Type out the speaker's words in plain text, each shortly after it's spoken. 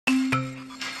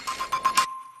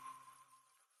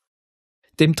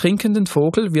Dem trinkenden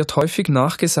Vogel wird häufig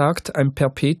nachgesagt, ein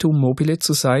Perpetuum mobile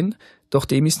zu sein, doch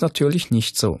dem ist natürlich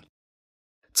nicht so.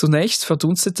 Zunächst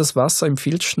verdunstet das Wasser im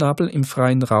Filzschnabel im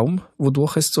freien Raum,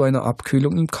 wodurch es zu einer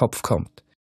Abkühlung im Kopf kommt.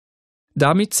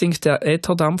 Damit sinkt der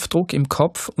Ätherdampfdruck im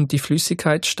Kopf und die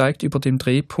Flüssigkeit steigt über dem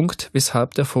Drehpunkt,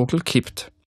 weshalb der Vogel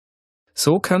kippt.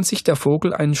 So kann sich der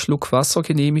Vogel einen Schluck Wasser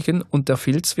genehmigen und der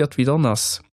Filz wird wieder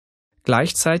nass.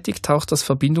 Gleichzeitig taucht das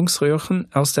Verbindungsröhrchen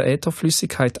aus der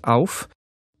Ätherflüssigkeit auf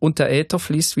und der Äther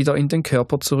fließt wieder in den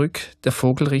Körper zurück, der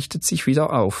Vogel richtet sich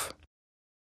wieder auf.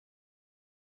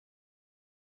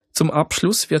 Zum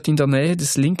Abschluss wird in der Nähe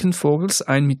des linken Vogels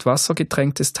ein mit Wasser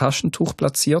getränktes Taschentuch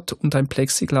platziert und ein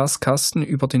Plexiglaskasten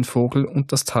über den Vogel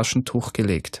und das Taschentuch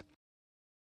gelegt.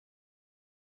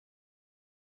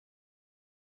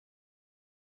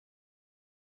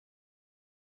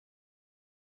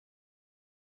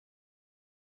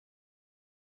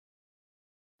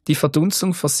 Die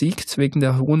Verdunstung versiegt wegen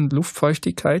der hohen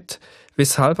Luftfeuchtigkeit,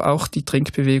 weshalb auch die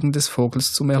Trinkbewegung des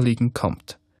Vogels zum Erliegen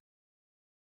kommt.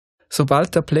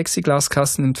 Sobald der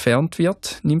Plexiglaskasten entfernt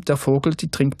wird, nimmt der Vogel die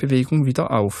Trinkbewegung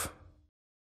wieder auf.